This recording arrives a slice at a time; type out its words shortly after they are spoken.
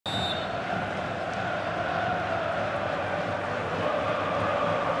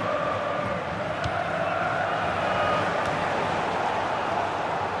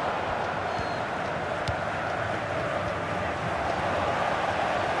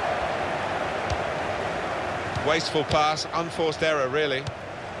Wasteful pass, unforced error, really.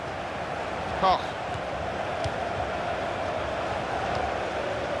 Koch.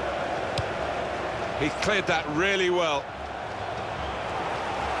 He's cleared that really well.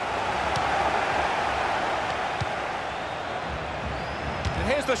 And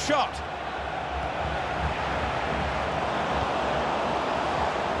here's the shot.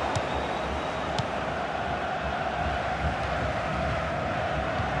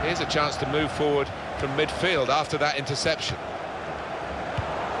 Here's a chance to move forward from midfield after that interception.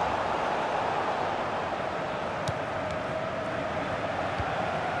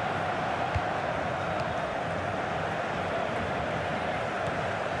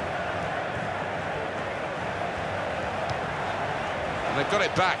 And they've got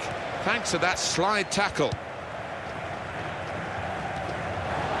it back, thanks to that slide tackle.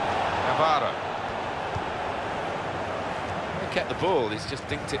 Navarro. Kept the ball, he's just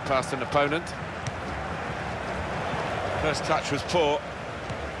dinked it past an opponent. First touch was poor.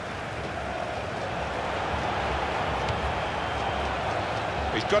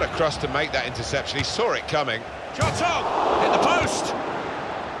 He's got across to make that interception, he saw it coming. Shot on! Hit the post!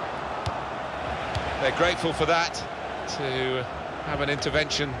 They're grateful for that, to have an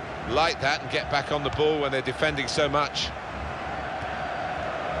intervention like that and get back on the ball when they're defending so much.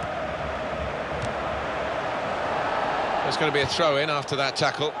 There's going to be a throw-in after that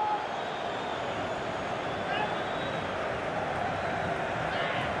tackle.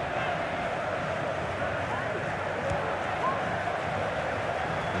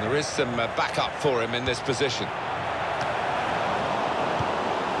 And there is some backup for him in this position.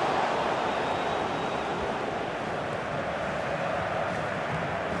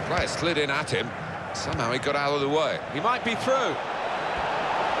 The player slid in at him. Somehow he got out of the way. He might be through.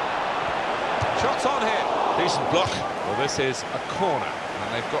 Shots on here. Decent block. Well, this is a corner,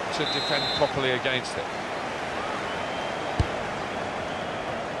 and they've got to defend properly against it.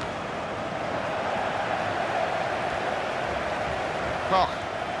 Koch.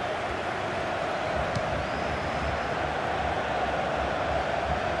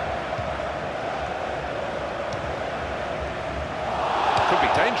 Could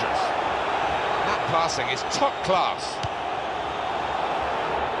be dangerous. That passing is top class.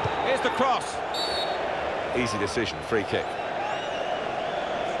 Here's the cross. Easy decision, free kick.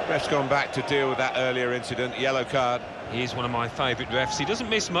 Ref's gone back to deal with that earlier incident, yellow card. He's one of my favourite refs. He doesn't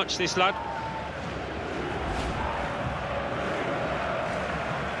miss much, this lad.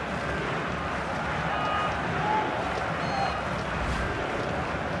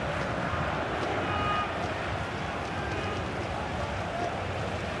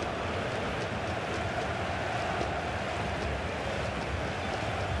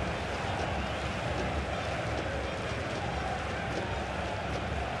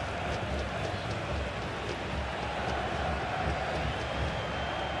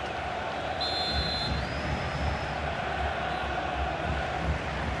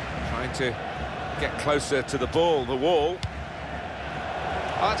 To get closer to the ball, the wall.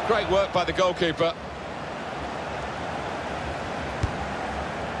 Oh, that's great work by the goalkeeper.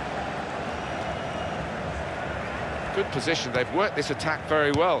 Good position, they've worked this attack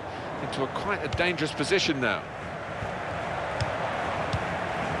very well into quite a dangerous position now.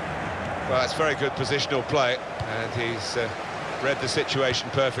 Well, that's very good positional play, and he's read the situation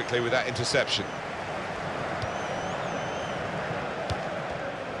perfectly with that interception.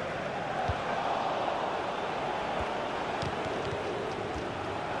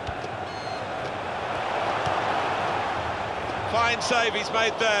 Fine save he's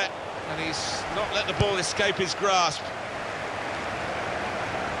made there, and he's not let the ball escape his grasp.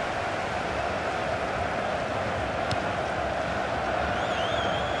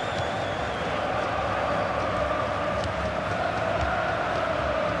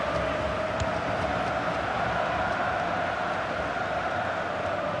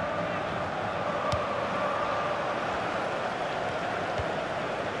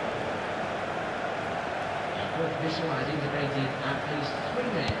 Official has indicated at least 3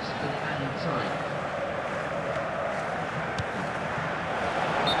 minutes in added time.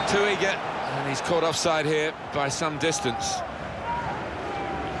 Too eager, and he's caught offside here by some distance.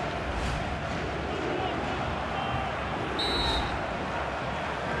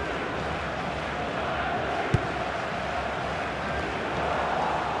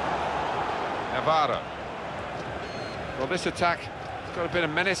 Navarro. Well, this attack has got a bit of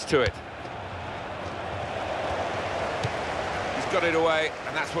menace to it. Got it away,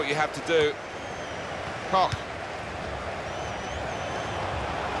 and that's what you have to do. Koch.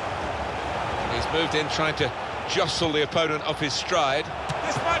 And he's moved in, trying to jostle the opponent off his stride.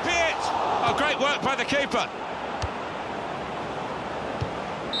 This might be it! Oh, great work by the keeper.